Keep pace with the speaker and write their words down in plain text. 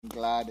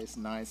Glad it's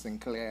nice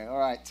and clear. All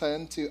right,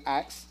 turn to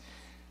Acts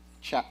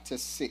chapter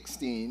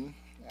 16.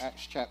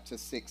 Acts chapter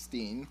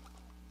 16.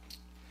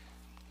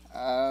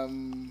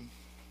 Um,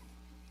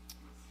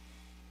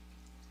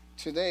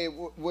 Today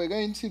we're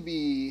going to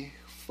be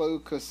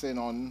focusing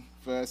on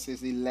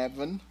verses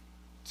 11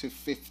 to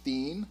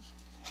 15.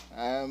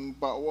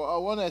 But what I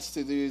want us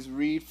to do is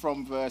read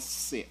from verse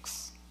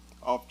 6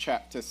 of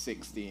chapter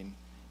 16.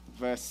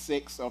 Verse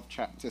 6 of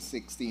chapter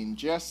 16,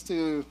 just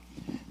to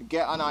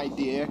get an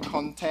idea,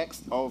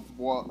 context of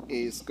what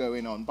is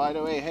going on. By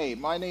the way, hey,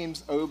 my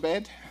name's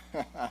Obed.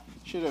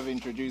 Should have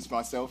introduced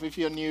myself. If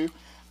you're new,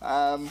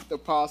 the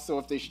pastor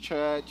of this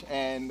church,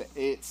 and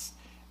it's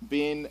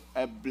been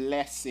a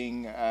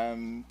blessing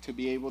to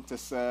be able to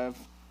serve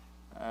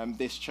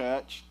this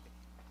church.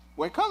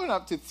 We're coming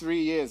up to 3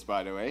 years,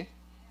 by the way.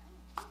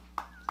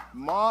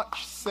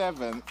 March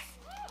 7th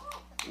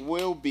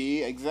will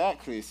be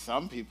exactly.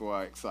 Some people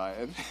are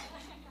excited.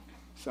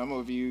 Some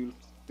of you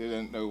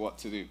didn't know what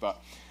to do, but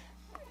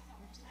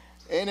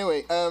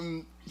anyway,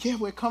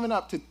 we're coming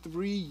up to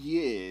 3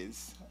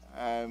 years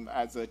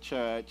as a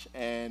church,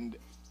 and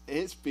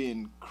it's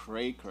been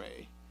cray.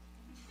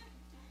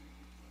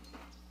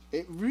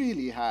 It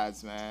really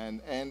has,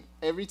 man. And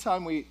every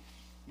time we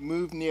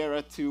move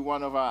nearer to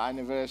one of our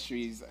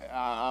anniversaries,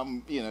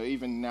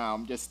 even now,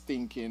 I'm just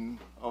thinking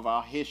of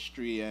our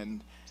history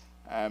and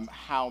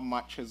how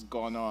much has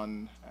gone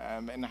on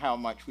and how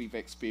much we've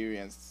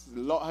experienced. A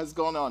lot has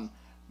gone on,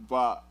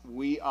 but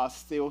we are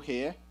still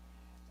here.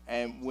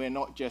 And we're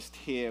not just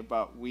here,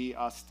 but we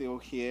are still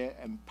here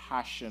and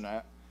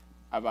passionate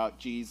about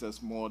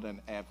Jesus more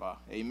than ever.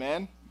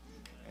 Amen?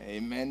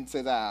 Amen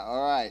to that.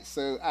 All right,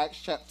 so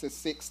Acts chapter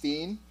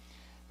 16,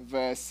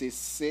 verses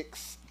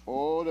 6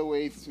 all the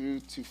way through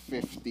to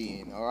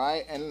 15. All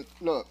right, and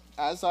look,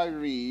 as I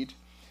read,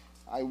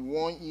 I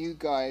want you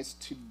guys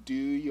to do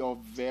your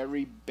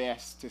very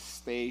best to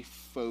stay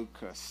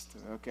focused,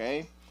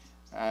 okay?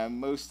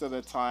 Most of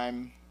the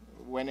time,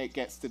 when it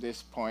gets to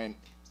this point,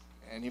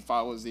 and if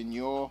I was in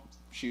your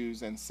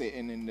shoes and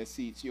sitting in the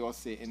seats you're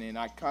sitting in,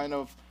 I kind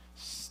of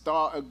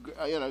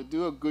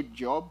do a good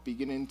job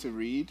beginning to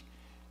read,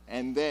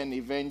 and then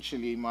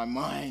eventually my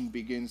mind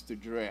begins to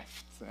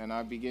drift, and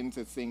I begin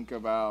to think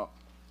about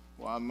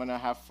what I'm going to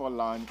have for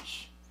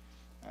lunch,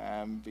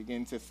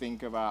 begin to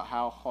think about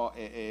how hot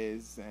it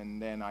is,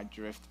 and then I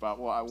drift. But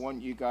what I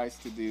want you guys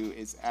to do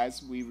is,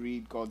 as we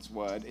read God's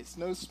word, it's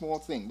no small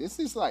thing. This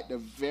is like the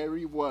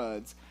very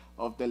words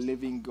of the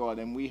living God,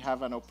 and we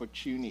have an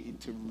opportunity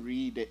to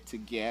read it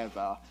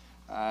together.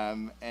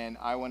 And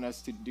I want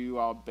us to do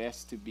our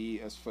best to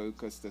be as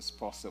focused as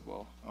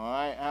possible. All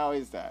right? How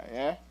is that?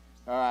 Yeah?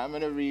 All right, I'm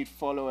going to read,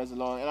 follow us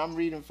along. And I'm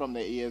reading from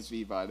the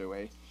ESV, by the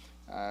way,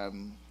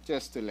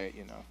 just to let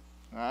you know.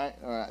 All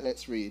right,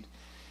 let's read.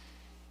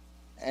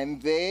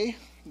 And they,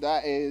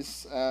 that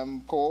is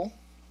Paul,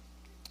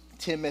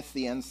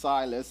 Timothy, and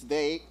Silas,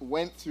 they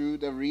went through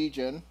the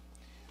region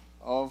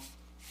of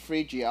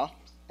Phrygia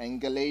and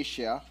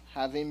Galatia,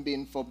 having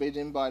been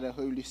forbidden by the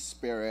Holy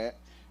Spirit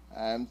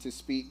to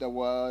speak the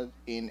word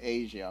in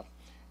Asia.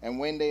 And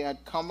when they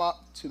had come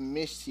up to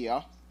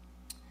Mysia,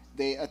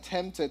 they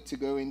attempted to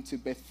go into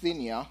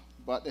Bithynia,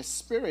 but the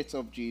Spirit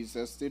of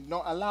Jesus did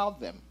not allow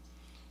them.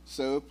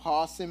 So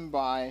passing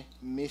by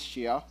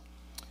Mysia,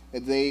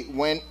 they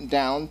went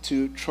down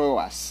to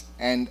Troas,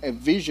 and a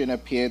vision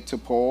appeared to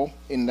Paul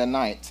in the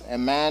night. A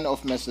man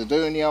of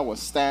Macedonia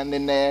was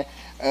standing there,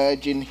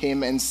 urging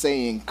him and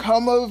saying,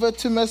 "Come over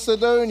to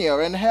Macedonia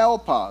and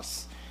help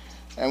us."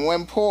 And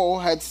when Paul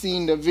had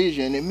seen the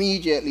vision,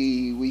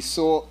 immediately we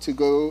sought to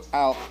go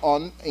out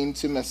on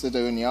into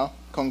Macedonia,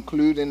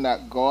 concluding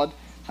that God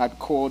had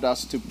called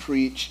us to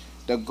preach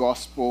the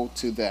gospel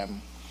to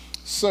them.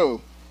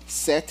 So,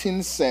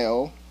 setting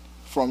sail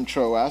from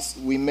Troas,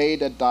 we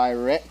made a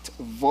direct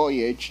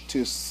voyage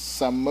to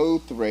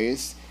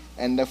Samothrace,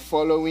 and the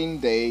following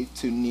day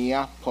to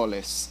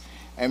Neapolis,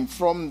 and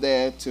from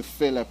there to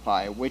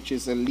Philippi, which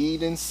is a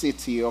leading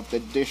city of the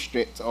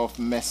district of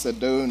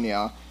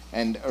Macedonia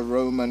and a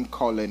Roman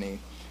colony.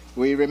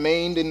 We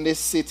remained in this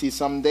city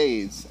some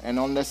days, and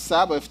on the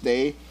Sabbath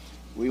day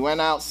we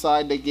went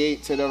outside the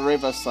gate to the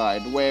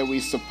riverside, where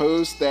we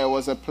supposed there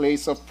was a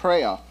place of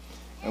prayer.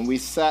 And we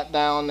sat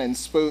down and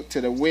spoke to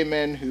the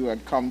women who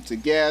had come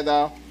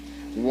together.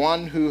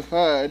 One who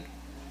heard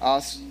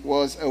us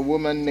was a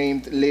woman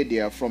named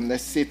Lydia from the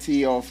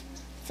city of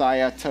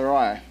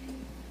Thyatira.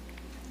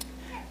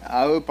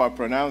 I hope I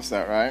pronounced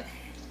that right.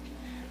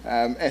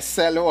 A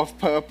seller of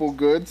purple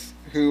goods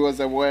who was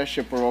a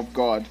worshipper of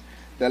God.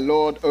 The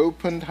Lord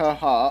opened her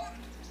heart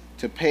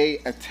to pay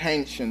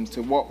attention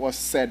to what was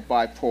said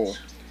by Paul.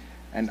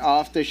 And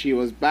after she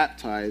was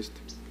baptized,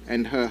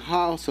 and her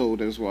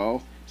household as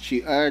well,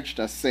 she urged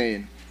us,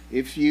 saying,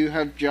 "If you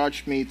have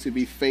judged me to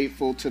be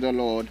faithful to the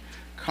Lord,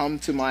 come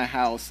to my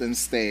house and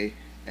stay."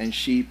 And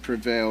she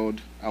prevailed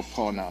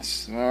upon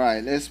us. All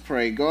right, let's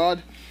pray.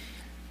 God,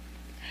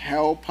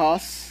 help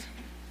us.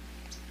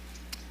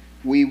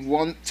 We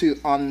want to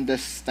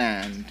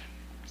understand.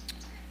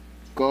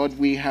 God,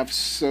 we have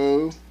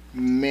so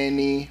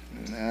many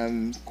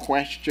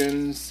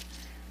questions.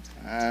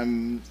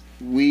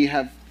 We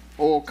have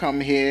all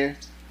come here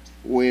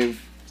with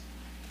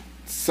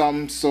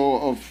some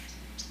sort of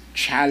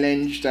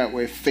challenge that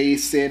we're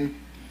facing.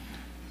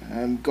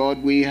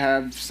 God, we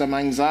have some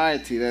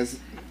anxiety. There's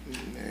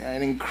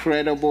an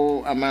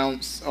incredible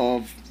amounts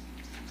of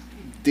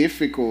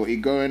difficulty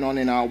going on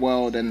in our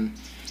world, and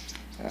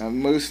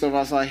most of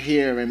us are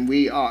here and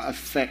we are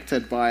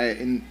affected by it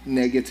in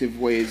negative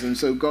ways. And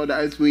so, God,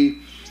 as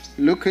we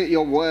look at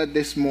your word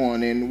this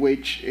morning,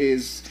 which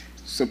is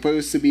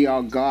supposed to be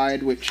our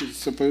guide, which is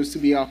supposed to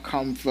be our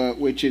comfort,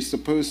 which is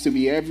supposed to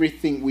be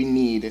everything we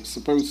need, it's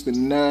supposed to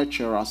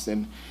nurture us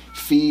and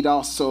feed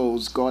our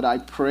souls, God, I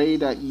pray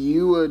that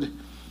you would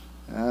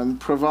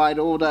provide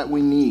all that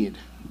we need.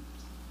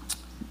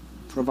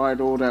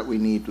 Provide all that we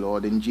need,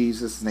 Lord, in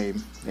Jesus'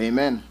 name.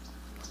 Amen.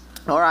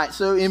 All right,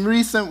 so in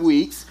recent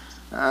weeks,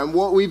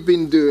 what we've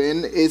been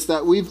doing is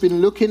that we've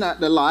been looking at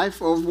the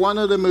life of one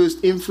of the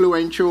most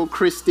influential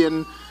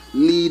Christian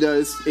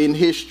leaders in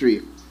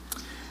history.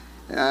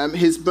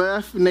 His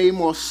birth name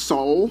was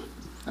Saul.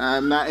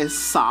 That is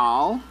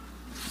Saul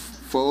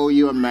for all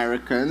you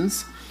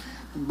Americans.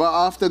 But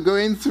after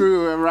going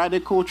through a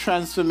radical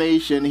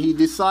transformation, he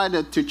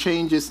decided to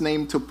change his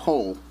name to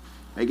Paul.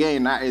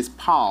 Again, that is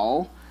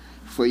Paul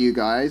for you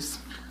guys.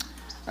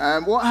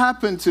 What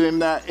happened to him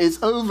that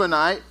is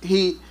overnight,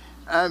 he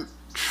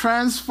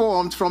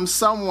transformed from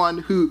someone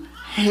who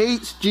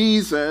hates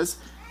Jesus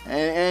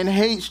and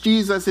hates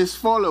Jesus, his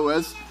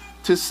followers,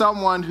 to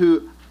someone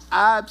who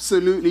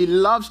absolutely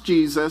loves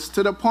Jesus,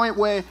 to the point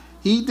where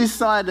he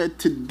decided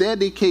to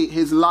dedicate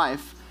his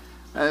life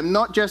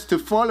not just to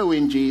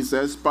following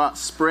Jesus, but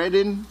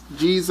spreading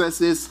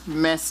Jesus'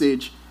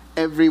 message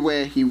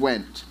everywhere he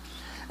went.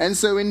 And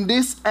so in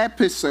this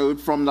episode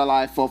from the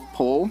life of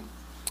Paul,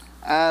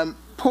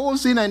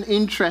 Paul's in an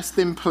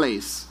interesting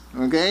place,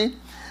 okay?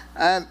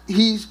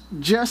 He's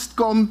just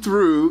gone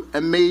through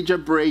a major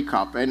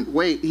breakup. And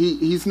wait,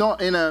 he's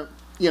not in a,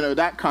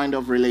 that kind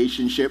of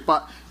relationship,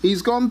 but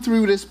he's gone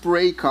through this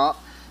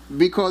breakup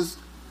because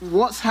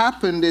what's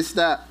happened is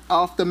that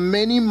after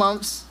many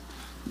months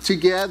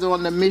together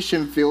on the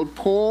mission field,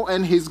 Paul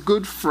and his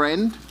good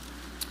friend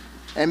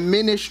and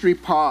ministry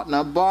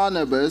partner,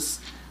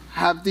 Barnabas,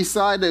 have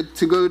decided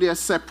to go their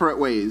separate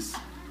ways.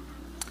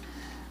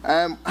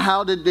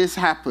 How did this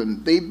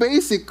happen? They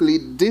basically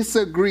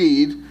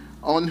disagreed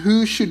on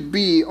who should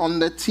be on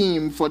the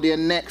team for their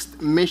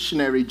next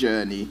missionary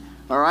journey.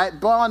 All right,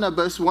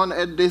 Barnabas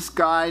wanted this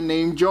guy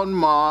named John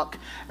Mark,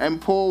 and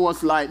Paul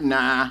was like,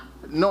 nah,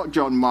 not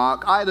John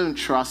Mark. I don't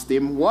trust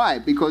him. Why?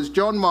 Because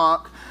John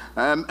Mark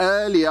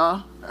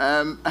earlier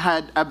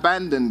had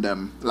abandoned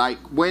them. Like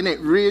when it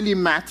really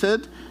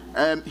mattered,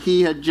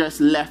 he had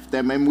just left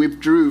them and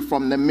withdrew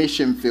from the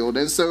mission field.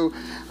 And so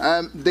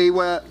they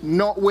were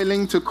not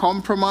willing to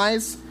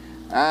compromise.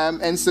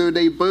 And so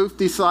they both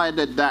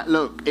decided that,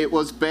 look, it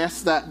was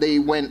best that they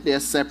went their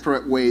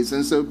separate ways.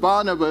 And so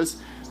Barnabas,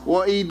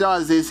 what he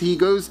does is he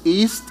goes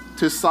east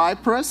to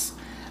Cyprus,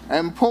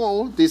 and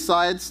Paul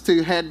decides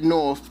to head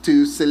north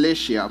to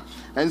Cilicia.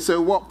 And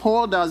so what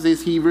Paul does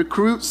is he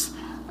recruits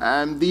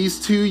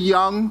these two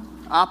young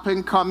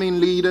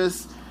up-and-coming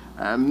leaders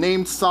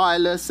named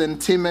Silas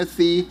and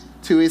Timothy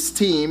to his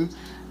team.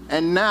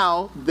 And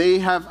now they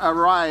have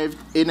arrived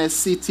in a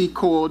city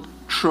called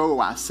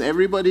Troas.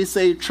 Everybody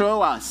say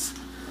Troas.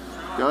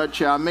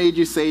 Gotcha. I made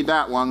you say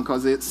that one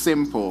because it's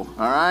simple.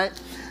 All right?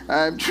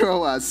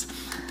 Troas.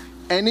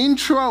 And in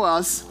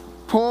Troas,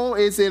 Paul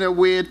is in a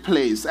weird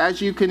place.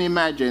 As you can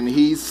imagine,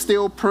 he's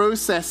still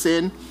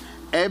processing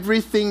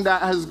everything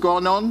that has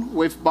gone on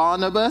with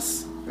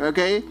Barnabas.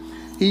 Okay?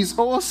 He's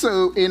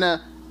also in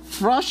a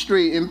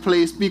frustrating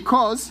place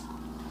because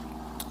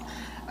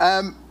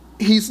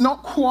he's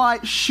not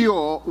quite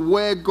sure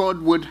where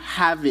God would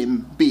have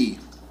him be.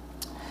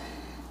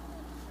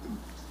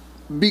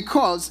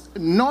 Because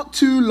not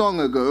too long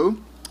ago,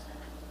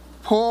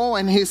 Paul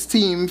and his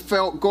team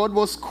felt God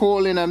was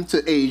calling them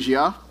to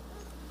Asia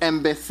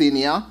and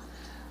Bithynia,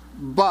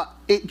 but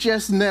it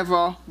just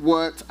never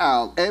worked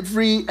out.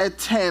 Every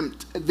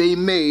attempt they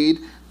made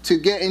to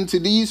get into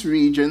these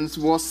regions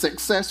was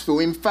successful.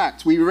 In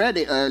fact, we read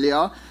it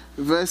earlier,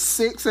 verse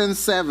 6 and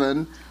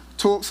 7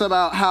 talks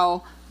about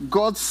how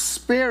God's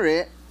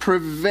Spirit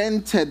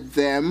prevented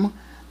them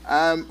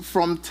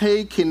from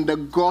taking the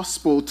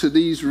gospel to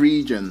these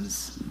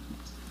regions.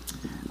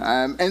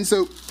 And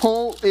so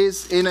Paul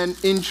is in an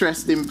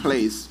interesting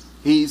place.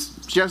 He's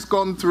just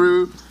gone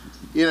through,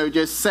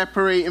 just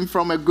separating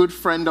from a good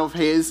friend of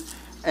his,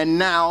 and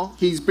now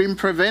he's been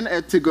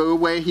prevented to go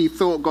where he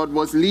thought God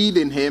was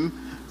leading him,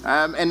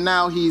 and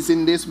now he's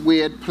in this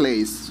weird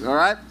place, all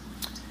right?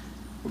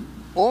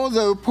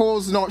 Although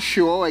Paul's not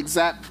sure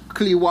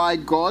exactly why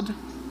God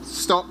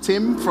stopped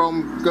him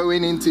from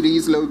going into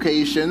these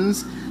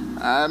locations,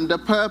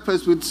 the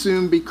purpose would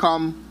soon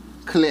become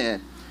clear.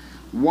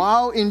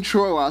 While in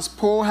Troas,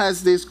 Paul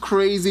has this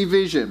crazy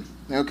vision,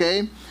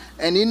 okay?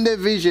 And in the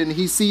vision,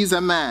 he sees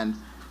a man.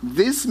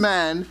 This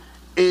man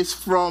is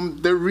from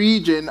the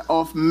region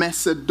of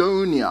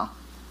Macedonia.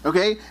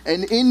 Okay?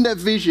 And in the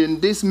vision,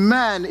 this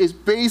man is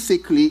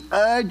basically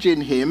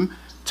urging him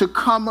to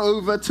come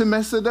over to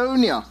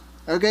Macedonia.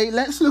 Okay?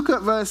 Let's look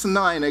at verse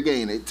 9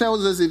 again. It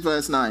tells us in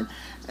verse 9,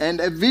 and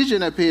a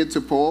vision appeared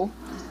to Paul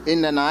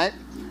in the night.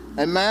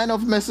 A man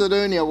of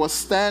Macedonia was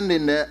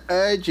standing there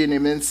urging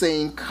him and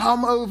saying,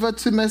 come over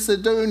to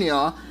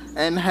Macedonia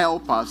and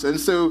help us. And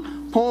so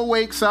Paul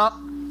wakes up.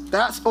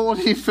 That's all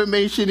the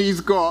information he's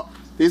got.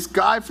 This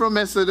guy from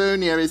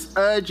Macedonia is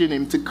urging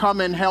him to come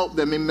and help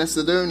them in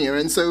Macedonia.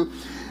 And so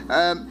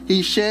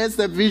he shares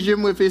the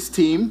vision with his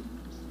team,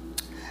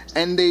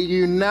 and they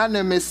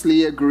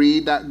unanimously agree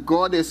that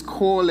God is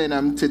calling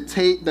them to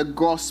take the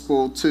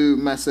gospel to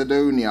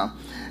Macedonia.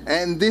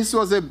 And this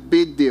was a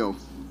big deal.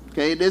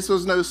 Okay, this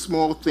was no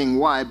small thing.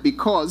 Why?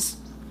 Because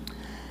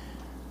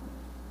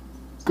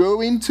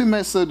going to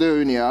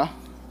Macedonia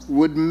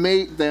would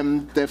make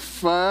them the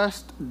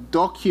first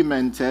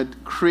documented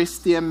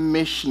Christian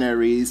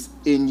missionaries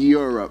in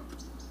Europe.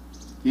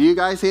 You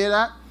guys hear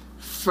that?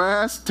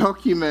 First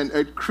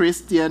documented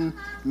Christian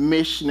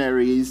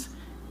missionaries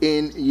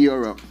in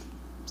Europe.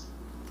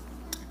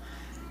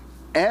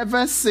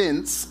 Ever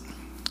since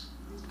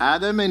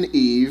Adam and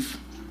Eve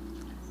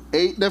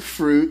ate the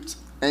fruit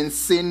and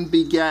sin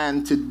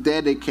began to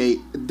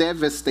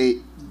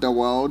devastate the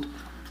world,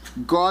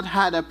 God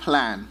had a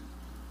plan.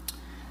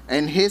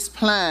 And his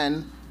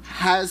plan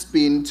has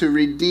been to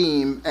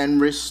redeem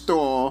and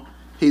restore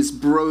his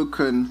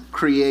broken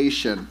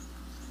creation.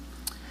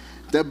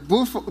 The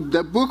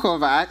book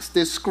of Acts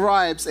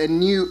describes a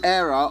new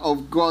era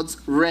of God's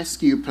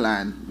rescue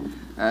plan.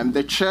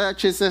 The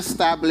church is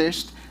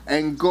established,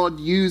 and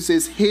God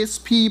uses his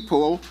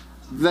people,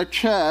 the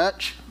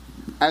church,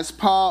 as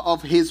part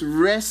of his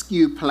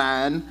rescue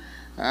plan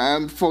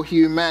for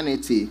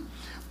humanity.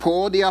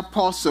 Paul the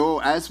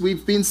apostle, as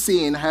we've been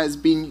seeing,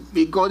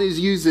 God is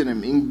using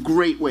him in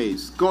great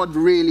ways. God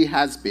really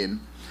has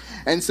been.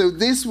 And so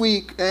this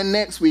week and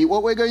next week,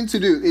 what we're going to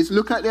do is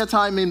look at their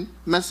time in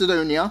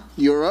Macedonia,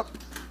 Europe,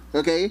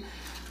 okay?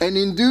 And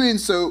in doing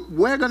so,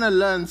 we're going to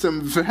learn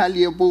some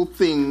valuable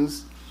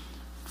things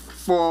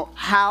for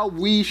how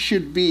we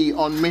should be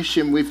on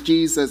mission with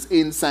Jesus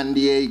in San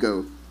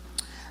Diego.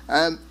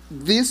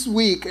 This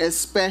week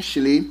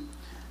especially,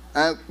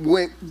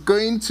 we're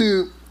going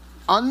to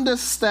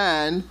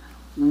understand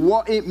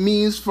what it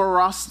means for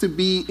us to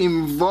be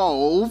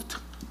involved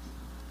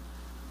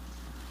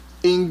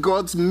in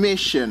God's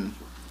mission.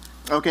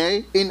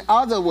 Okay? In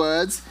other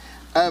words,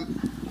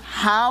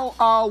 how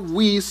are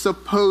we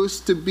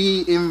supposed to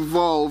be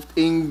involved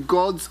in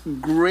God's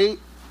great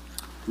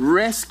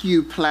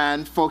rescue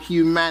plan for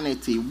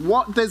humanity?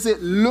 What does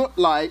it look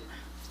like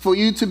for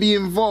you to be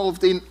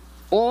involved in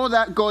all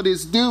that God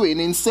is doing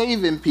in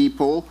saving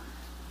people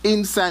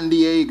in San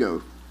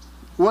Diego?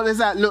 What does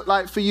that look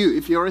like for you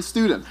if you're a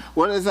student?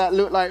 What does that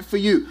look like for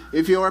you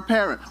if you're a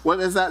parent? What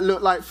does that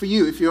look like for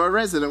you if you're a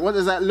resident? What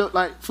does that look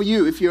like for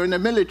you if you're in the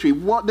military?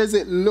 What does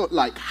it look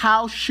like?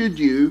 How should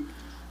you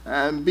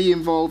be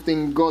involved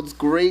in God's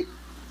great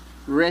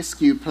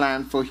rescue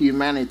plan for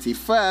humanity?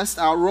 First,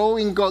 our role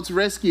in God's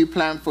rescue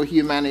plan for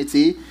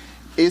humanity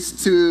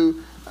is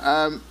to,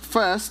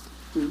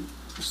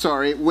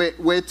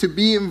 we're to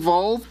be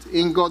involved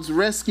in God's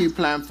rescue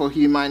plan for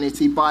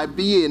humanity by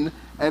being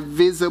a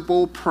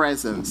visible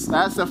presence.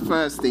 That's the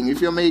first thing.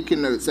 If you're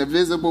making notes, a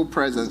visible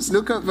presence.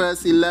 Look at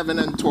verse 11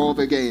 and 12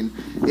 again.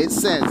 It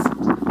says,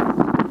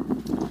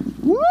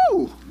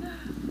 woo!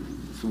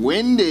 It's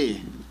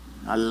windy.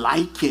 I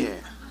like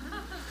it.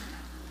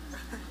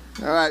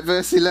 All right,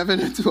 verse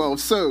 11 and 12.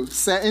 So,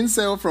 setting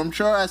sail from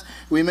Troas,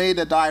 we made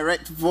a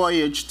direct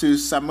voyage to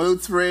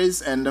Samothrace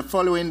and the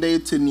following day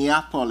to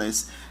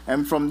Neapolis,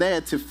 and from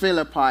there to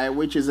Philippi,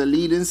 which is a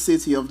leading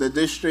city of the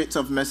district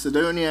of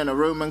Macedonia and a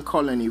Roman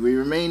colony. We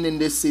remained in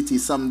this city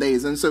some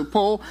days. And so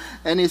Paul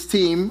and his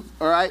team,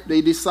 all right, they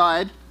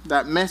decide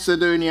that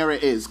Macedonia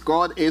it is.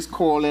 God is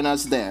calling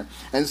us there.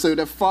 And so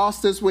the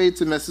fastest way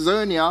to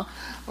Macedonia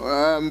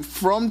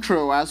from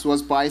Troas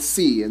was by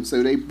sea. And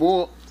so they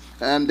board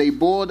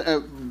a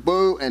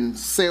boat and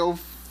sail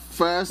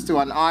first to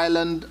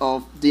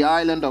the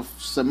island of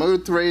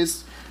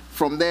Samothrace.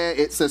 From there,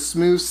 it's a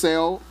smooth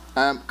sail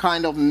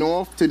kind of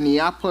north to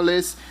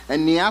Neapolis,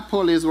 and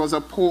Neapolis was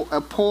a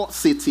port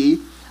city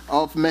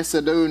of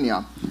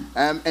Macedonia.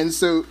 And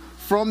so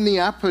from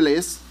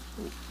Neapolis,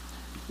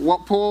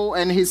 what Paul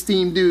and his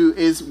team do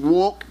is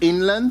walk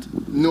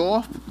inland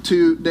north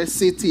to the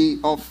city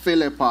of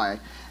Philippi.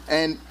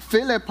 And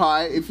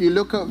Philippi, if you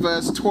look at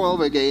verse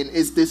 12 again,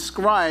 is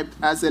described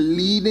as a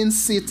leading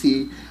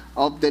city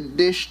of the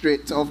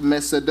district of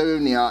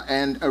Macedonia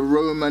and a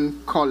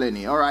Roman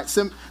colony. All right,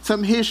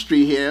 some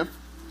history here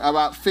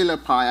about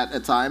Philippi at the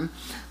time.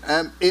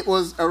 It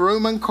was a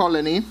Roman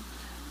colony,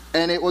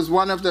 and it was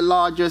one of the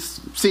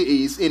largest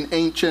cities in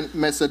ancient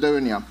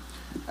Macedonia.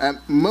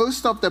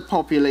 Most of the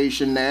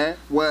population there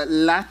were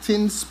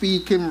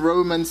Latin-speaking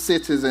Roman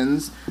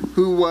citizens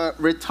who were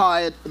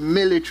retired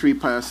military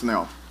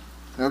personnel.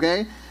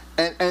 Okay?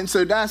 And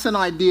so that's an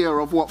idea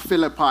of what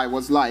Philippi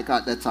was like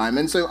at the time.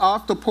 And so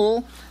after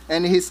Paul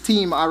and his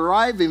team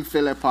arrive in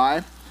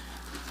Philippi,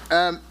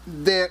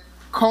 they're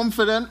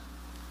confident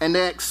and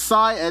they're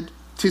excited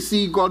to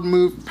see God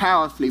move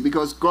powerfully,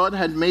 because God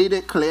had made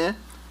it clear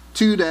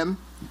to them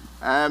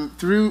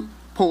through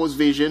Paul's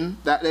vision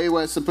that they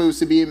were supposed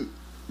to be in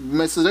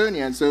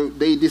Macedonia. And so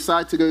they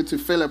decide to go to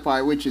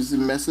Philippi, which is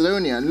in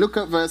Macedonia. And look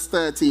at verse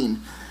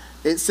 13.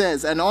 It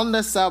says, "And on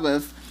the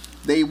Sabbath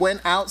they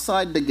went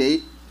outside the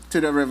gate to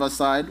the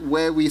riverside,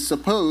 where we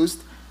supposed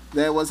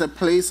there was a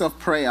place of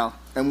prayer.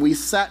 And we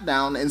sat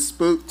down and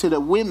spoke to the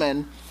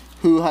women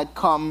who had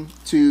come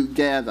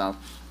together."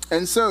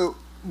 And so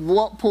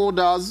what Paul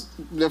does,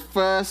 the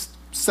first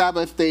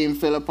Sabbath day in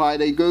Philippi,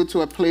 they go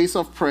to a place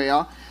of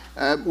prayer,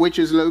 which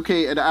is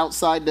located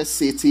outside the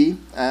city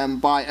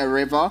by a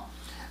river.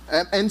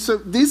 And so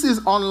this is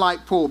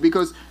unlike Paul,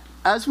 because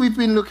as we've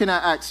been looking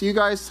at Acts, you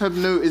guys have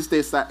noticed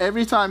this, that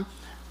every time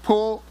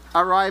Paul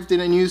arrived in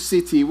a new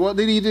city, what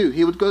did he do?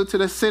 He would go to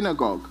the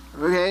synagogue,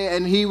 okay,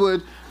 and he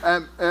would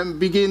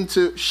begin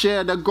to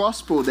share the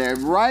gospel there.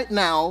 Right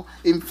now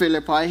in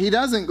Philippi, he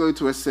doesn't go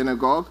to a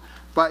synagogue,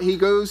 but he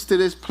goes to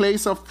this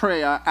place of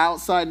prayer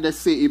outside the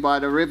city by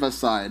the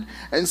riverside.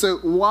 And so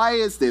why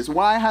is this?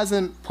 Why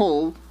hasn't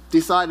Paul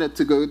decided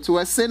to go to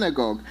a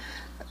synagogue?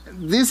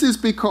 This is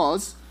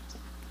because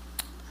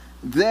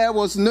there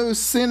was no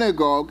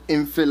synagogue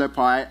in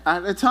Philippi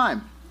at the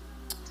time.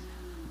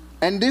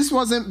 And this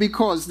wasn't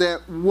because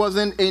there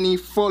wasn't any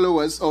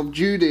followers of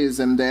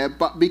Judaism there,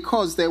 but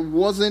because there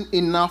wasn't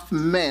enough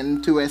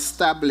men to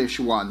establish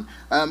one.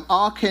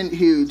 R. Kent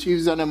Hughes,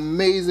 who's an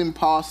amazing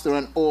pastor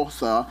and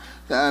author,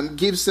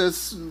 gives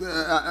us,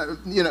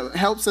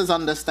 helps us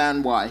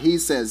understand why. He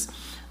says,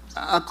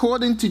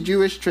 according to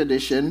Jewish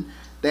tradition,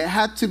 there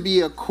had to be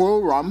a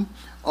quorum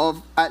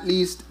of at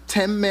least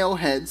 10 male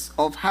heads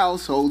of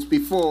households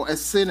before a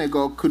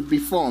synagogue could be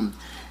formed.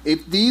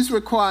 If these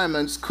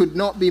requirements could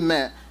not be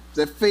met,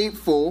 the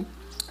faithful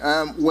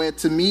were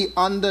to meet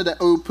under the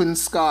open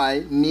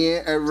sky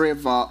near a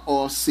river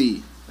or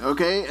sea.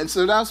 Okay, and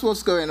so that's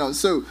what's going on.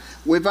 So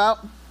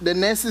without the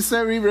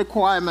necessary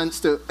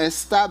requirements to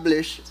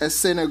establish a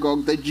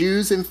synagogue, the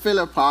Jews in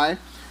Philippi,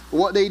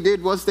 what they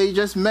did was they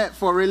just met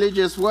for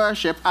religious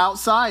worship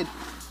outside,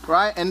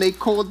 right? And they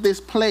called this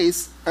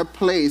place a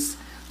place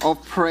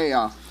of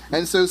prayer.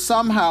 And so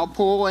somehow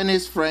Paul and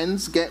his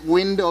friends get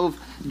wind of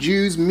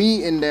Jews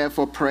meeting there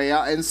for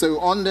prayer, and so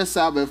on the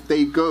Sabbath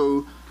they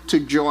go to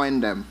join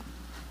them.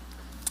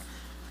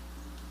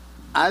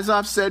 As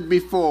I've said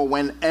before,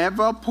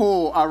 whenever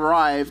Paul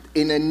arrived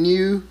in a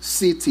new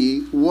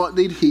city, what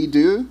did he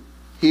do?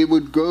 He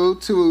would go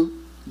to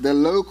the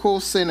local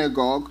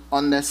synagogue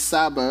on the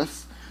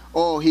Sabbath,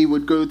 or he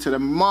would go to the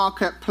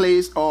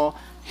marketplace, or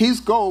his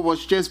goal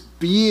was just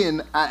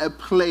being at a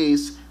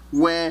place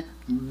where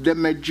the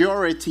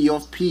majority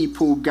of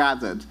people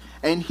gathered.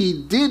 And he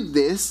did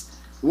this,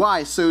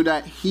 why? So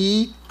that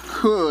he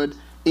could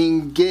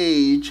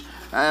engage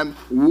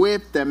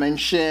with them and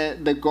share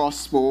the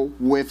gospel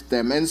with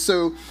them. And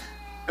so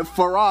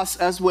for us,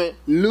 as we're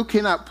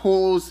looking at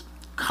Paul's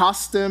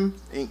custom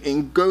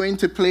in going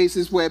to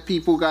places where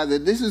people gather,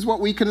 this is what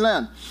we can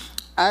learn.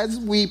 As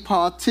we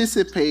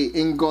participate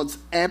in God's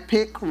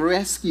epic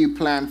rescue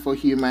plan for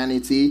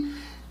humanity,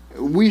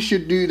 we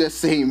should do the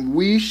same.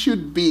 We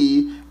should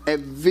be a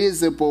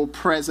visible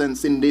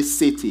presence in this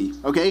city,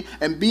 okay?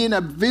 And being a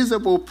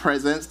visible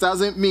presence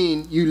doesn't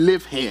mean you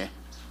live here,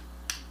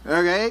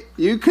 okay?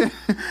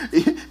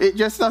 It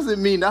just doesn't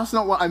mean, that's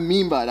not what I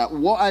mean by that.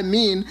 What I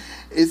mean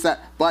is that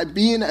by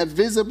being a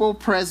visible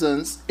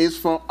presence is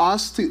for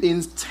us to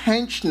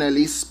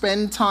intentionally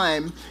spend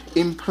time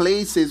in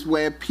places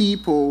where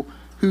people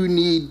who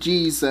need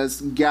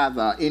Jesus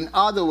gather. In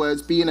other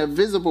words, being a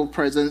visible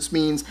presence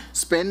means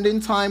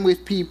spending time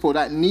with people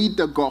that need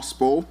the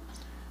gospel,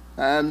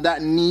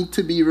 that need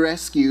to be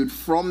rescued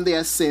from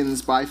their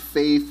sins by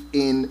faith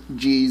in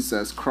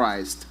Jesus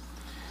Christ.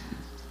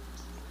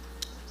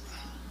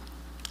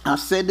 I've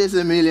said this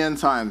a million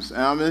times,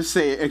 and I'm going to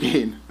say it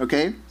again,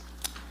 okay?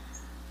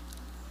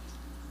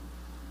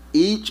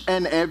 Each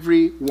and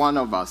every one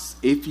of us,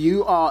 if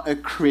you are a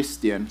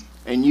Christian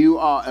and you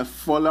are a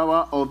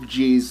follower of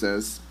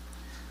Jesus,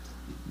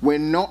 we're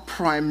not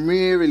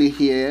primarily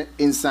here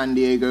in San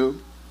Diego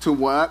to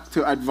work,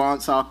 to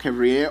advance our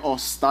career or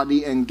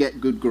study and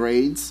get good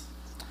grades.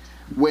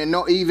 We're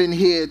not even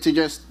here to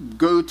just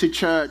go to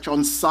church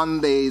on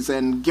Sundays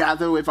and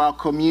gather with our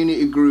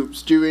community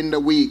groups during the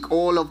week.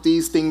 All of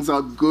these things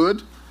are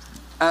good,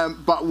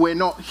 but we're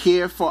not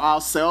here for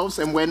ourselves,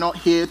 and we're not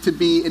here to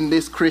be in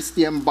this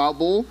Christian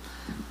bubble.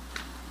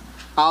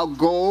 Our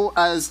goal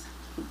as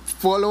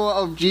follower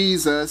of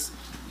Jesus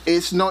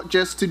is not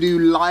just to do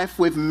life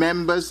with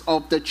members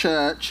of the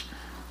church,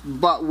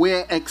 but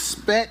we're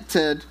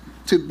expected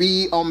to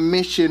be on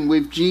mission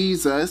with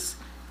Jesus.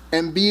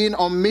 And being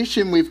on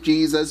mission with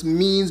Jesus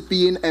means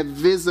being a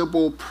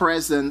visible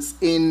presence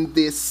in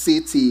this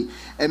city.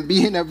 And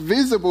being a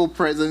visible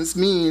presence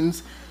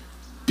means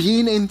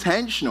being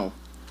intentional.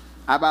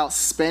 about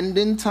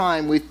spending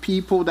time with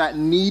people that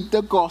need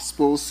the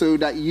gospel so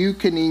that you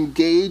can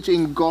engage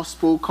in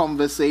gospel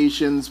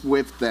conversations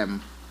with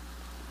them.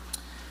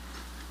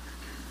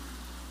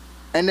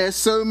 And there's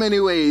so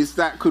many ways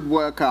that could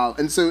work out.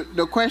 And so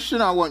the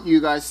question I want you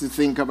guys to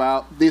think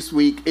about this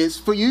week is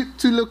for you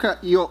to look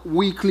at your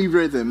weekly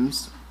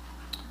rhythms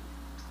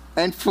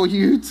and for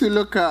you to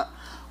look at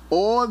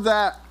all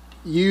that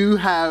you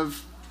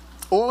have,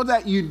 all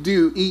that you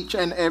do each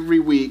and every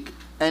week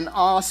and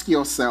ask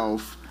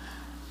yourself,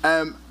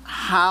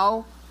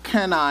 how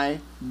can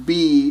I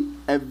be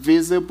a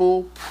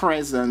visible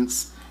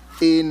presence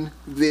in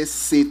this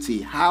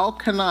city? How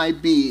can I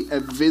be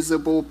a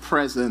visible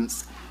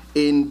presence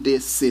in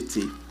this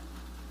city?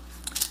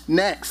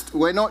 Next,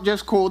 we're not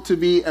just called to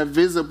be a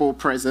visible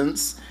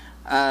presence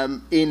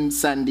in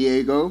San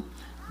Diego,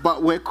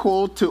 but we're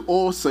called to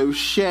also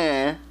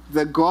share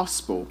the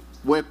gospel.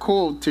 We're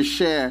called to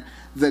share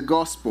the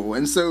gospel.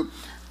 And so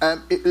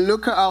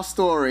look at our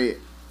story.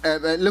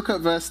 Look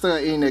at verse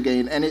 13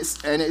 again, and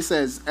it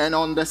says, "And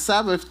on the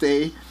Sabbath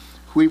day,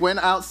 we went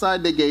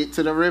outside the gate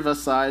to the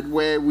riverside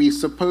where we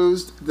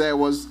supposed there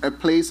was a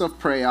place of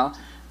prayer,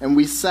 and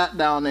we sat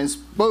down and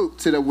spoke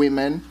to the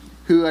women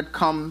who had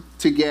come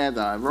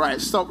together."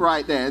 Right, stop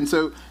right there. And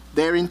so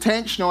they're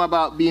intentional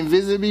about being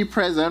visibly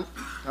present,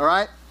 all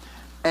right?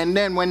 And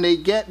then when they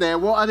get there,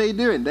 what are they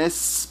doing? They're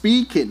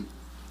speaking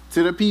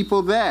to the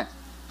people there,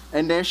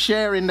 and they're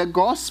sharing the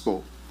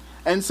gospel.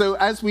 And so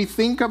as we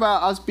think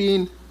about us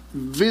being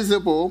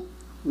visible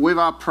with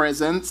our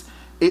presence,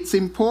 it's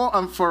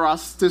important for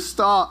us to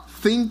start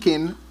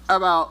thinking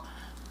about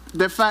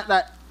the fact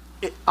that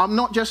I'm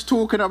not just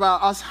talking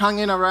about us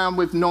hanging around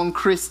with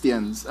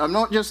non-Christians. I'm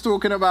not just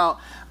talking about,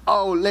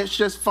 oh, let's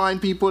just find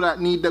people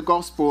that need the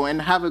gospel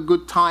and have a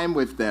good time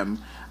with them.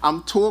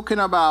 I'm talking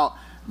about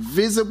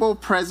visible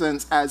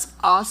presence as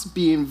us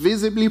being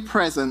visibly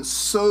present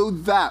so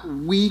that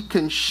we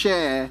can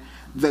share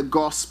the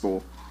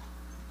gospel.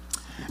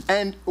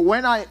 And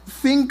when I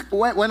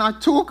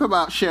talk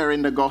about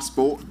sharing the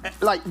gospel,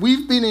 like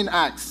we've been in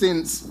Acts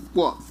since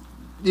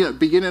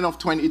beginning of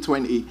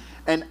 2020.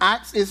 And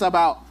Acts is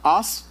about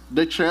us,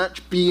 the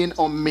church, being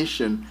on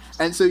mission.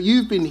 And so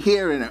you've been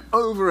hearing it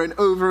over and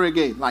over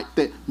again, like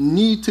the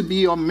need to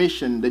be on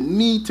mission, the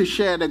need to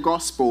share the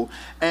gospel.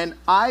 And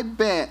I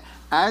bet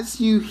as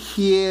you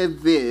hear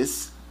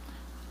this,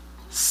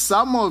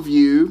 some of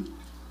you,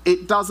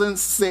 it doesn't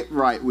sit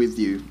right with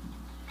you.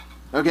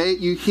 Okay,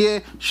 you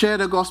hear, share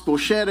the gospel,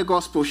 share the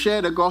gospel,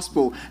 share the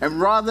gospel.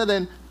 And rather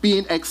than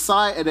being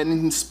excited and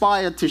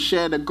inspired to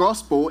share the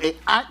gospel, it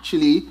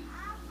actually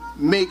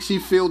makes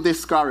you feel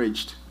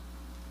discouraged.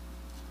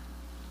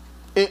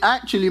 It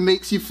actually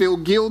makes you feel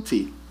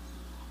guilty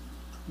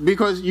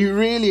because you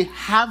really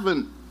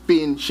haven't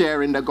been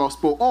sharing the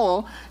gospel,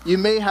 or you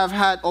may have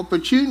had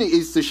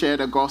opportunities to share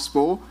the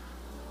gospel,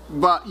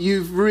 but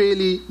you've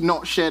really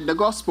not shared the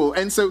gospel.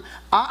 And so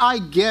I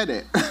get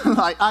it.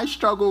 Like I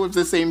struggle with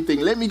the same thing.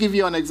 Let me give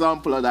you an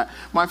example of that.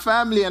 My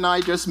family and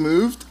I just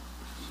moved.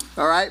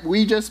 All right,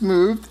 we just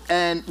moved,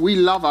 and we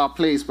love our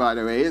place, by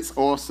the way. It's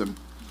awesome.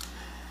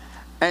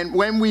 And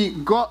when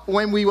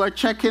we were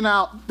checking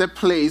out the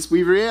place,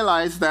 we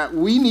realized that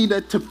we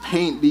needed to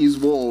paint these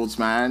walls,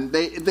 man.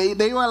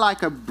 They were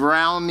like a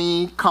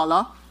brownie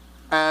color.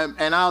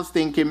 And I was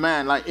thinking,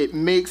 man, like it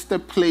makes the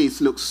place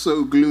look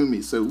so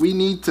gloomy. So we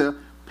need to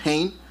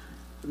paint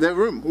the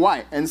room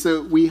white. And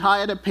so we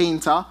hired a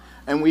painter,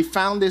 and we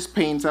found this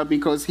painter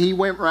because he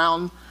went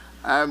round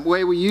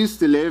where we used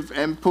to live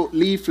and put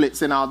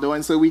leaflets in our door.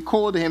 And so we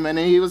called him, and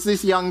he was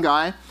this young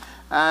guy.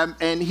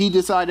 And he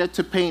decided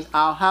to paint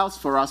our house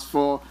for us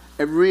for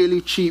a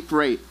really cheap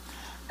rate.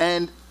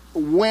 And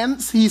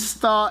once he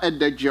started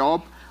the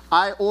job,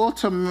 I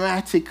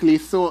automatically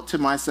thought to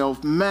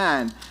myself,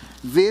 man,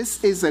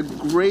 this is a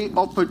great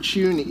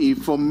opportunity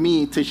for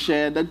me to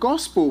share the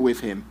gospel with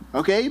him,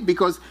 okay?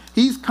 Because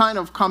he's kind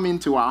of come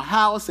into our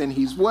house and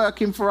he's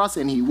working for us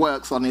and he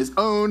works on his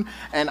own.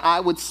 And I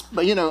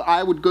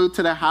would go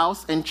to the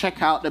house and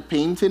check out the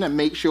painting and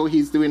make sure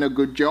he's doing a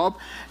good job.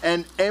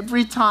 And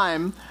every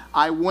time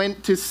I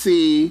went to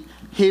see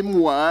him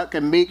work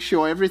and make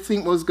sure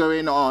everything was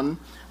going on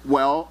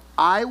well,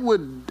 I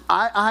would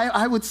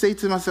say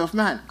to myself,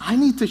 man, I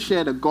need to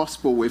share the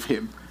gospel with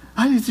him.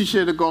 I need to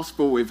share the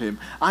gospel with him.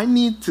 I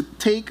need to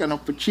take an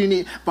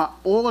opportunity. But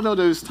all of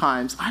those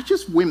times, I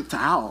just wimped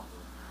out.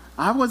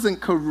 I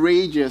wasn't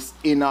courageous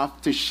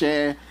enough to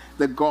share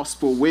the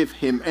gospel with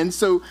him. And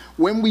so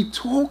when we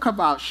talk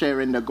about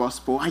sharing the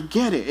gospel, I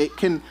get it. It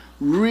can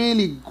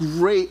really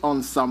grate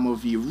on some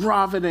of you.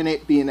 Rather than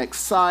it being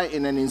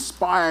exciting and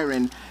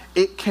inspiring,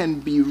 it can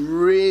be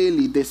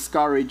really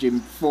discouraging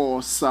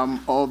for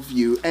some of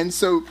you. And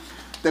so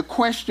the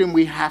question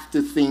we have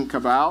to think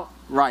about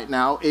right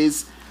now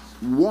is,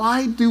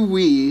 why do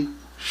we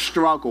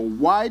struggle?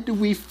 Why do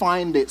we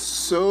find it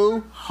so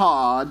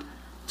hard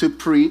to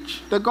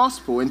preach the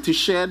gospel and to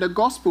share the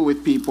gospel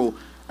with people?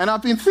 And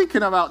I've been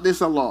thinking about this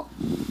a lot.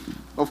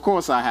 Of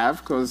course I have,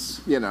 because,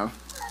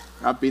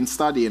 I've been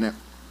studying it.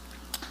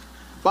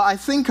 But I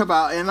think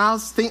about it, and I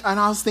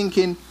was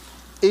thinking,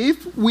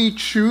 if we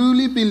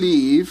truly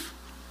believe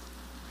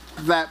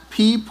that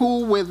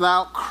people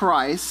without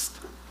Christ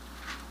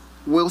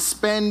will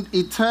spend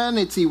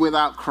eternity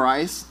without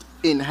Christ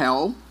in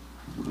hell,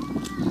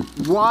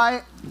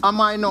 why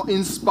am I not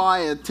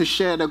inspired to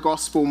share the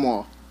gospel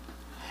more?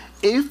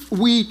 If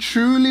we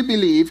truly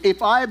believe,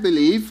 if I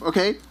believe,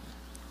 okay,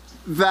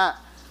 that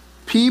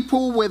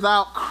people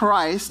without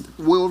Christ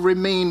will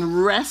remain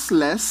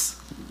restless,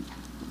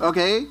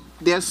 okay,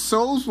 their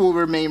souls will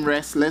remain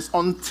restless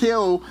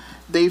until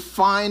they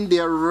find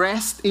their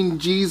rest in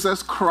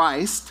Jesus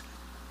Christ,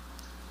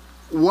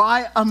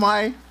 why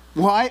are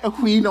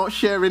we not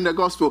sharing the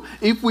gospel?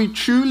 If we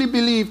truly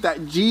believe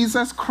that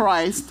Jesus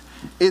Christ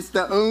is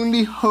the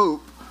only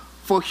hope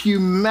for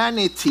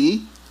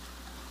humanity,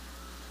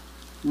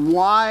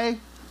 why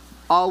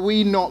are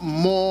we not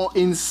more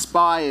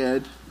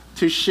inspired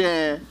to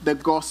share the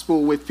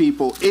gospel with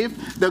people?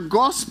 If the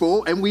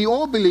gospel, and we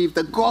all believe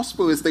the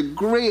gospel is the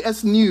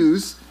greatest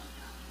news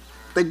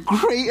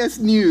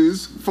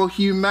for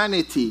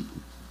humanity,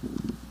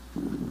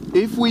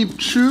 if we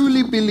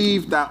truly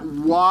believe that,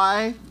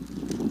 why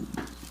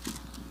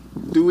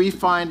do we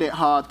find it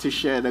hard to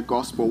share the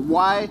gospel?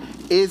 Why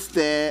is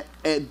there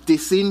a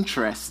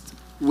disinterest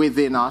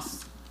within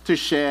us to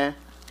share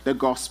the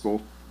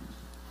gospel?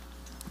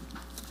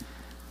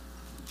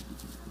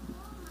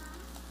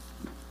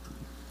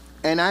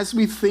 And as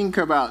we think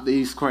about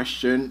these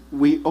questions,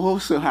 we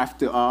also have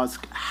to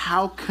ask,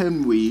 how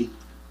can we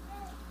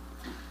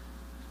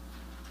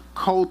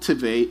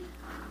cultivate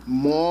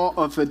more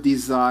of a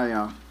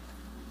desire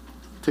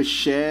to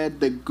share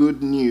the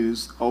good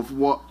news of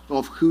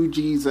who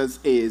Jesus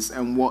is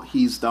and what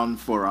he's done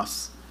for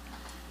us?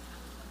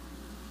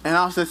 And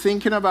after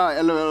thinking about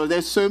it a little,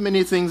 there's so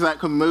many things that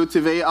can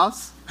motivate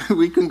us.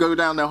 We can go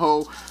down the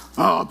whole,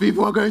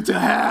 people are going to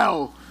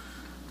hell.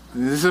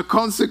 There's a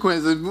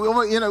consequence.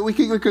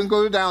 We can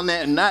go down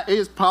there, and that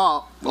is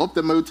part of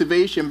the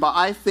motivation. But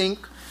I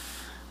think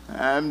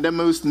the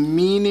most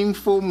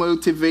meaningful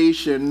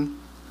motivation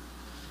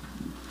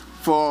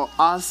for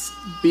us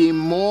being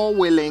more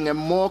willing and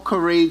more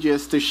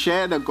courageous to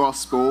share the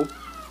gospel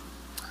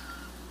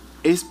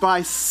is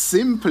by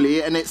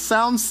simply, and it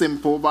sounds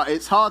simple, but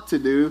it's hard to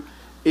do,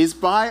 is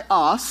by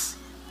us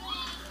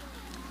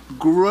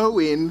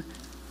growing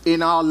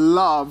in our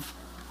love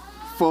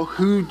for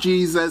who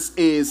Jesus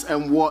is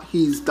and what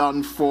he's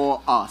done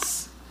for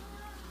us.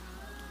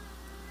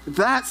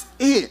 That's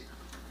it.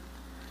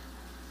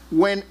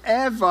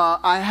 Whenever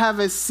I have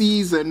a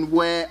season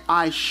where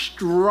I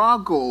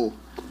struggle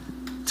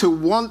to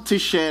want to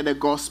share the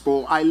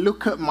gospel, I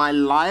look at my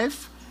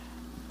life,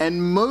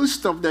 and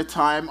most of the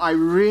time I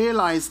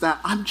realize that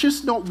I'm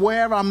just not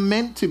where I'm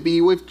meant to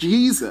be with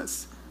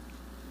Jesus.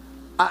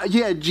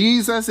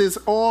 Jesus is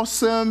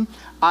awesome.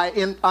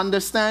 I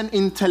understand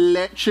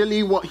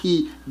intellectually what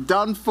he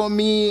done for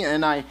me,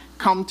 and I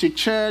come to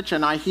church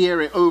and I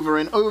hear it over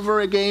and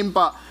over again,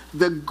 but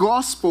the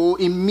gospel,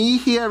 in me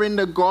hearing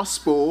the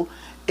gospel,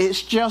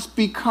 it's just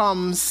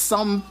become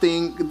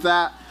something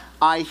that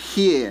I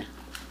hear,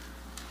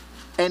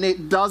 and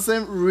it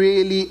doesn't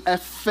really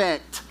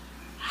affect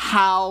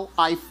how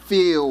I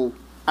feel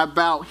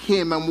about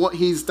him and what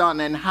he's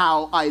done and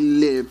how I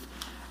live.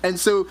 And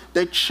so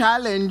the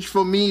challenge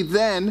for me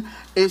then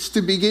is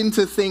to begin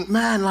to think,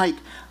 man,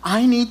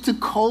 I need to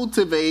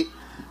cultivate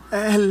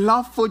a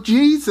love for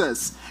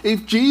Jesus.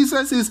 If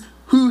Jesus is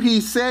who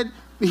he said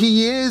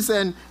he is,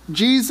 and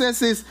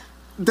Jesus is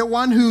the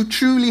one who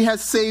truly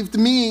has saved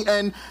me,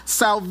 and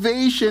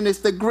salvation is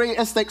the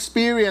greatest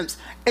experience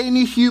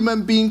any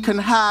human being can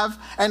have,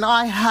 and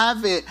I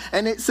have it,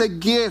 and it's a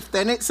gift,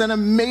 and it's an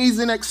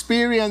amazing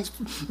experience,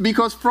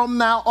 because from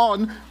now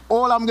on,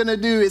 all I'm going to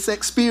do is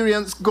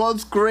experience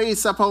God's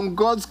grace upon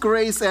God's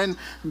grace, and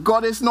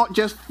God is not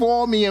just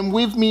for me and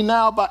with me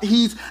now, but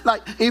he's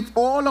like, if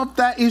all of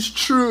that is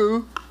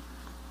true,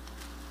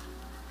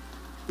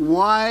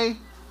 why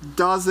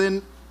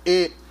doesn't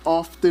it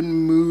often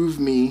move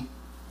me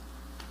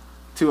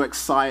to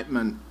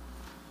excitement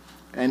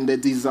and the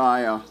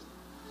desire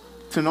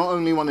to not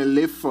only want to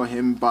live for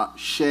him, but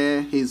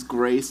share his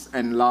grace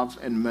and love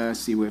and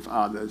mercy with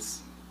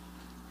others?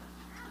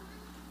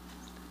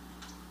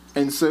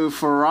 And so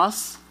for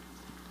us,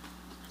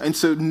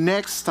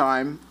 next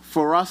time,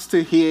 for us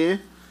to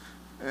hear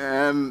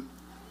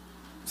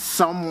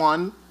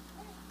someone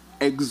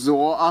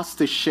exhort us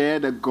to share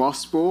the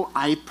gospel,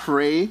 I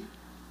pray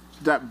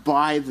that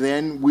by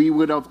then we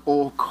would have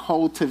all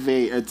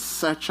cultivated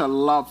such a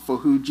love for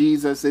who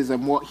Jesus is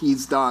and what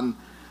he's done.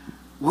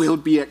 We'll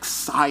be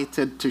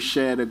excited to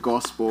share the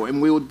gospel,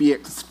 and we'll be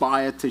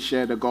inspired to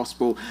share the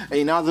gospel.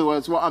 In other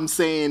words, what I'm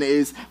saying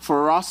is,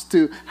 for us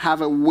to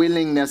have a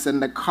willingness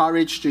and the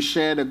courage to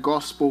share the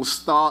gospel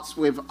starts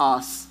with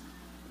us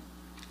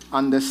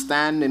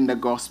understanding the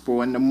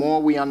gospel. And the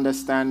more we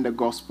understand the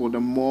gospel, the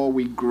more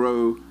we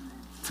grow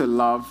to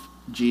love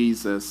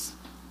Jesus,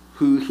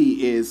 who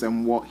he is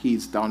and what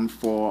he's done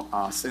for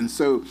us. And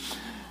so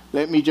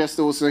let me just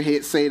also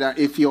say that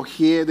if you're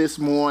here this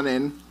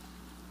morning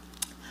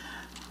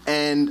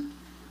and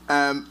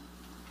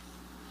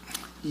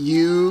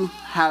you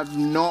have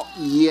not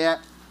yet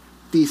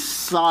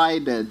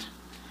decided,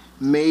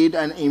 made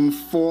an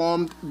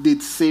informed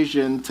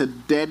decision to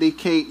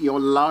dedicate your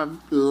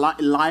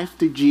life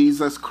to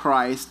Jesus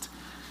Christ,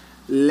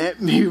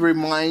 let me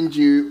remind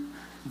you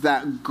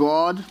that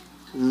God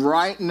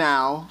right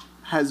now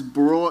has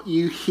brought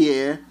you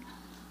here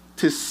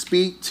to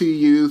speak to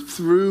you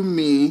through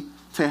me,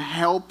 to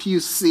help you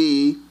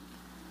see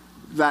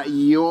that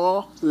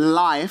your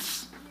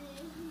life,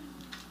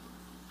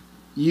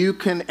 you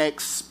can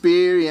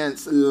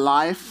experience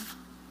life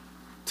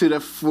to the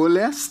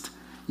fullest.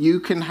 You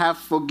can have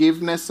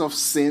forgiveness of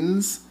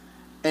sins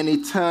and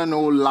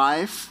eternal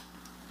life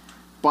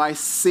by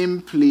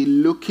simply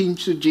looking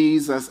to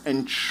Jesus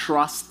and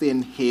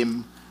trusting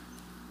him.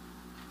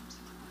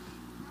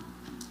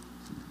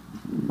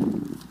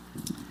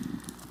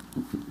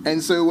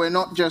 And so we're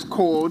not just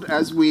called,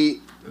 as we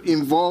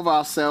involve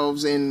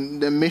ourselves in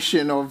the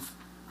mission of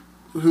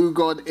who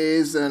God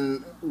is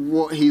and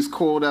what he's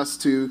called us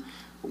to,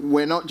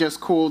 we're not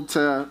just called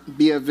to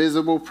be a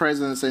visible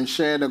presence and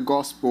share the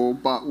gospel,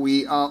 but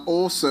we are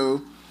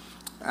also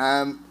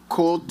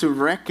called to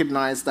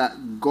recognize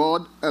that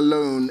God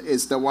alone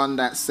is the one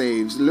that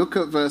saves. Look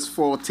at verse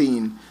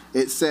 14.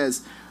 It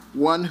says,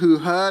 one who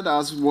heard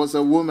us was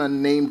a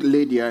woman named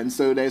Lydia. And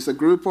so there's a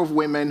group of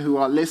women who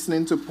are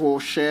listening to Paul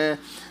share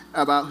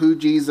about who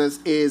Jesus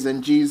is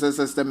and Jesus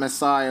as the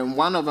Messiah. And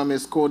one of them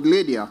is called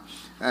Lydia.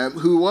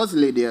 Who was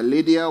Lydia?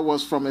 Lydia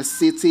was from a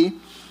city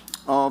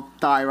of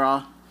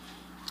Thyatira.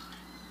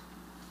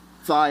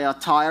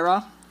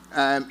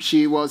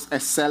 She was a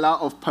seller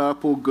of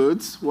purple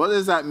goods. What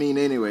does that mean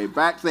anyway?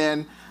 Back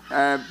then,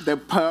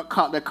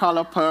 the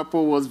color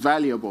purple was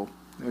valuable,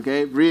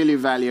 okay, really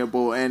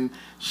valuable. And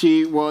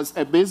she was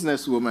a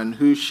businesswoman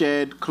who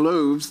shared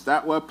clothes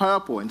that were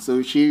purple. And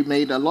so she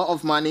made a lot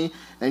of money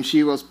and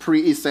she was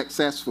pretty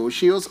successful.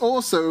 She was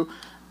also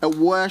a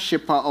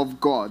worshiper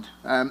of God.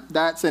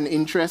 That's an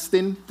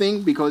interesting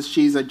thing because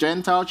she's a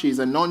Gentile, she's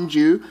a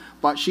non-Jew,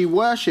 but she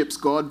worships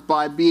God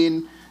by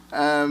being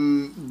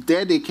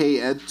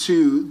dedicated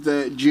to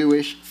the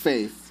Jewish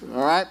faith.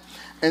 All right?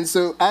 And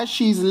so as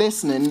she's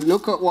listening,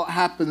 look at what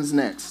happens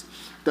next.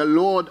 The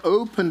Lord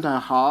opened her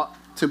heart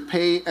to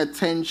pay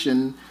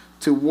attention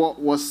to what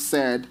was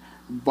said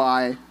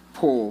by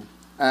Paul.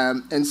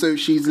 And so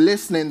she's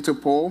listening to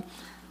Paul,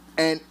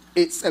 and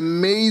it's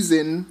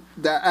amazing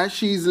that as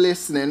she's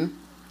listening,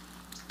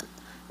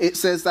 it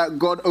says that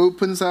God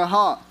opens her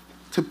heart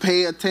to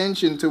pay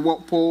attention to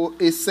what Paul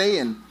is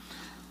saying.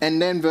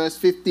 And then verse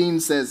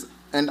 15 says,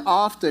 and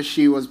after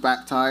she was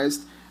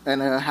baptized and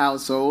her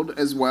household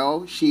as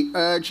well, she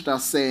urged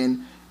us,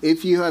 saying,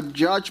 if you have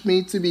judged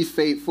me to be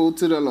faithful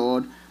to the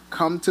Lord,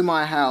 come to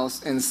my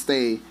house and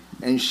stay.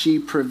 And she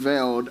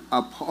prevailed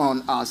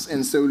upon us.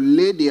 And so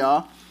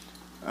Lydia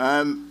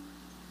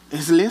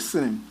is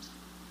listening.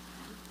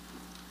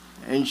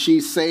 And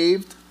she's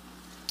saved.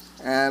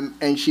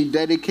 And she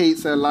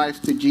dedicates her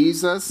life to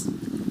Jesus.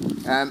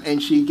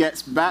 And she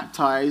gets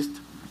baptized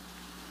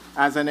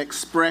as an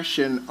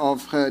expression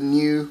of her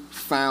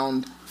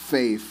newfound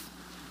faith.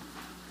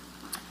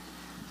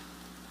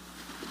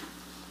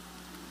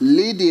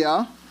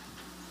 Lydia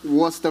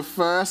was the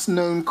first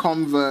known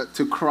convert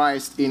to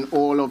Christ in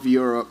all of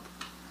Europe.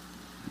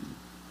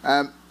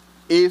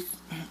 If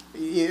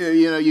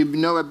you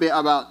know a bit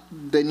about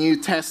the New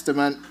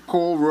Testament,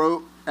 Paul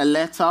wrote a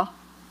letter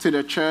to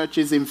the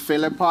churches in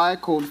Philippi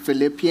called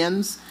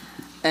Philippians,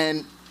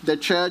 and the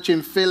church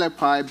in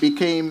Philippi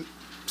became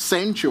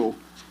central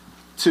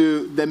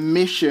to the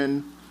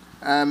mission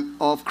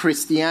of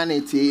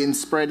Christianity in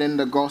spreading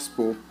the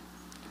gospel.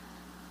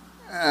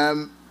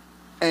 And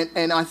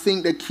I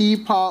think the key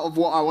part of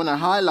what I want to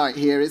highlight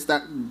here is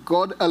that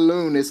God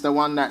alone is the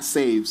one that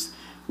saves.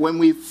 When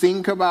we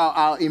think about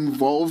our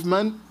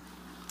involvement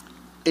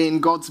in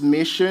God's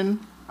mission,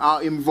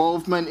 our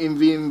involvement in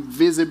being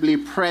visibly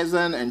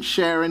present and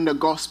sharing the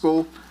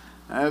gospel,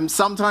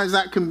 sometimes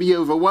that can be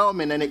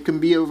overwhelming, and it can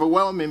be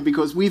overwhelming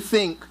because we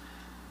think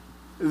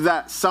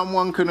that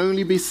someone can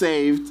only be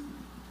saved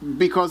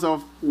because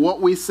of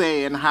what we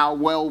say and how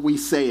well we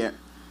say it.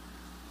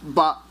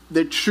 But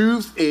the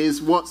truth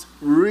is, what's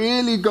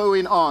really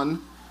going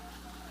on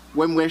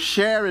when we're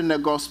sharing the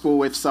gospel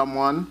with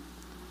someone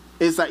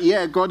is that,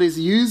 yeah, God is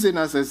using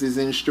us as his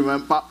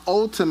instrument, but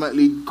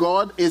ultimately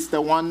God is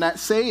the one that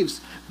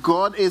saves.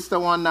 God is the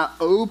one that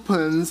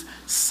opens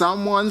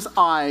someone's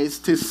eyes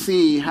to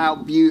see how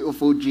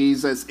beautiful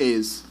Jesus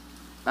is.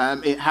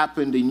 It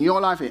happened in your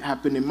life, it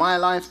happened in my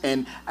life,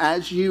 and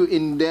as you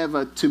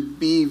endeavor to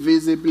be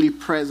visibly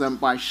present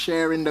by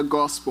sharing the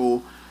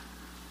gospel,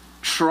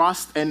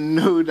 trust and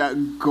know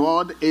that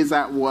God is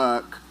at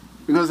work.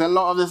 Because a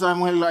lot of the time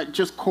we're like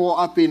just caught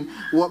up in,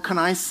 what can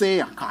I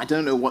say? I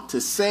don't know what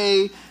to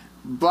say.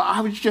 But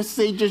I would just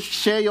say, just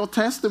share your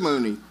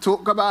testimony.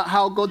 Talk about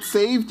how God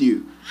saved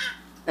you.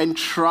 And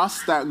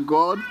trust that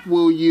God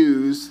will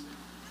use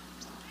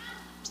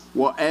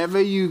whatever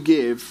you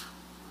give,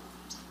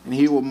 and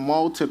he will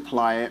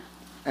multiply it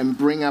and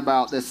bring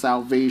about the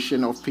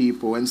salvation of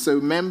people. And so,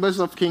 members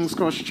of King's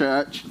Cross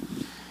Church,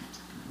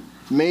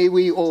 may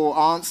we all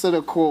answer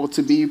the call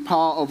to be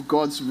part of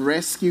God's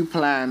rescue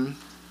plan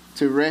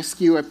to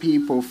rescue a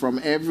people from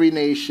every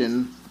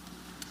nation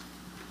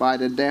by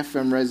the death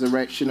and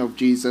resurrection of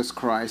Jesus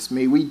Christ.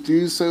 May we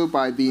do so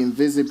by being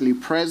visibly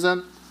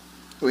present.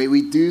 May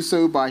we do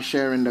so by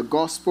sharing the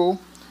gospel.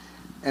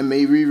 And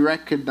may we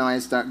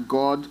recognize that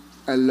God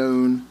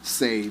alone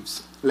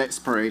saves. Let's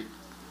pray.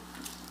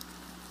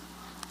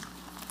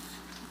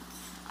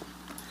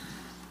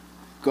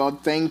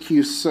 God, thank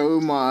you so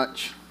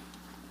much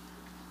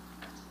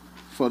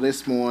for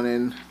this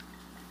morning.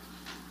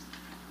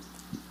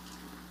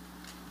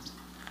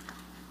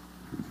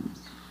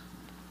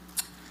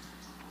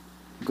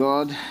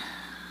 God,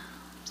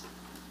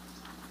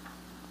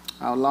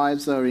 our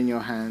lives are in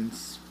your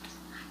hands.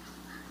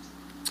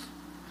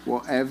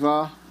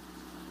 Whatever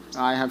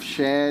I have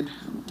shared,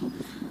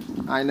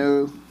 I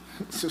know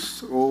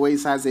it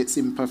always has its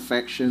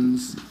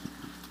imperfections,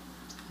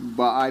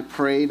 but I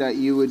pray that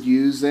you would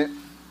use it.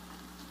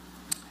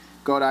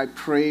 God, I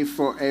pray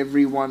for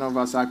every one of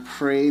us. I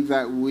pray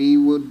that we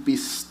would be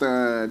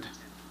stirred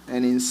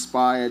and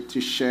inspired to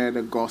share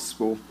the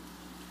gospel.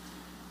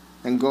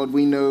 And God,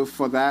 we know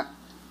for that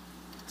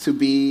to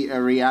be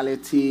a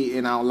reality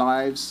in our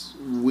lives,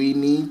 we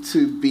need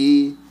to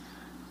be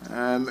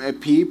a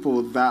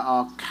people that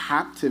are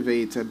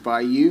captivated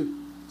by you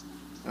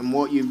and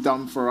what you've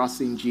done for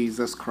us in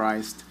Jesus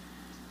Christ.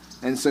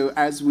 And so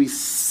as we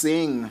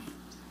sing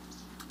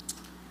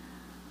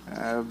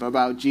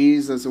about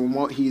Jesus and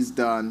what he's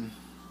done,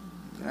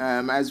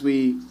 as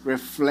we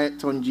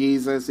reflect on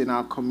Jesus in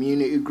our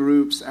community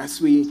groups, as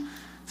we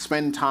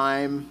spend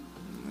time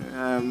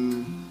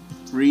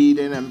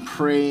reading and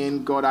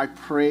praying, God, I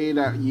pray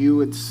that you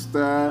would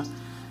stir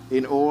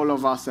in all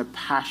of us a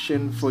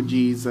passion for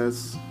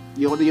Jesus.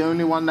 You're the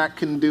only one that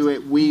can do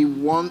it. We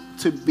want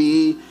to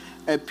be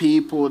a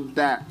people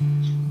that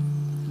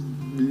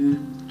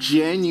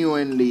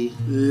genuinely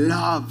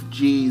love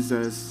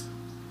Jesus.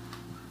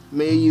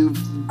 May you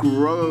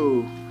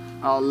grow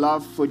our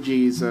love for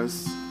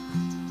Jesus.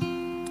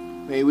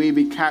 May we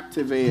be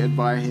captivated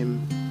by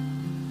him.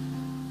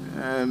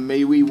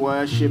 May we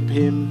worship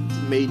him.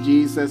 May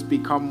Jesus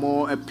become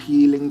more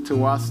appealing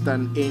to us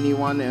than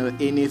anyone or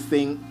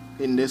anything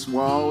in this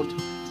world.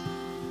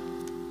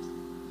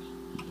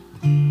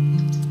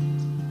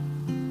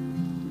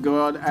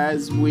 God,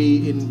 as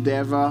we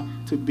endeavor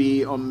to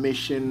be on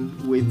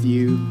mission with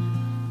you,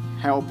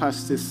 help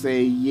us to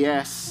say,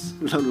 yes,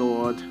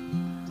 Lord.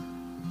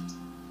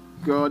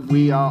 God,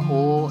 we are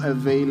all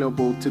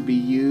available to be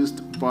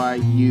used by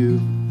you.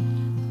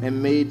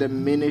 And may the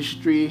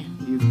ministry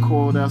you've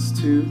called us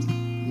to,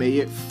 may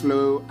it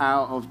flow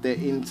out of the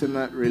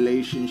intimate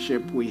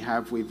relationship we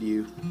have with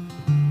you.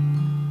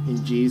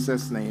 In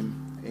Jesus' name,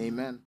 amen.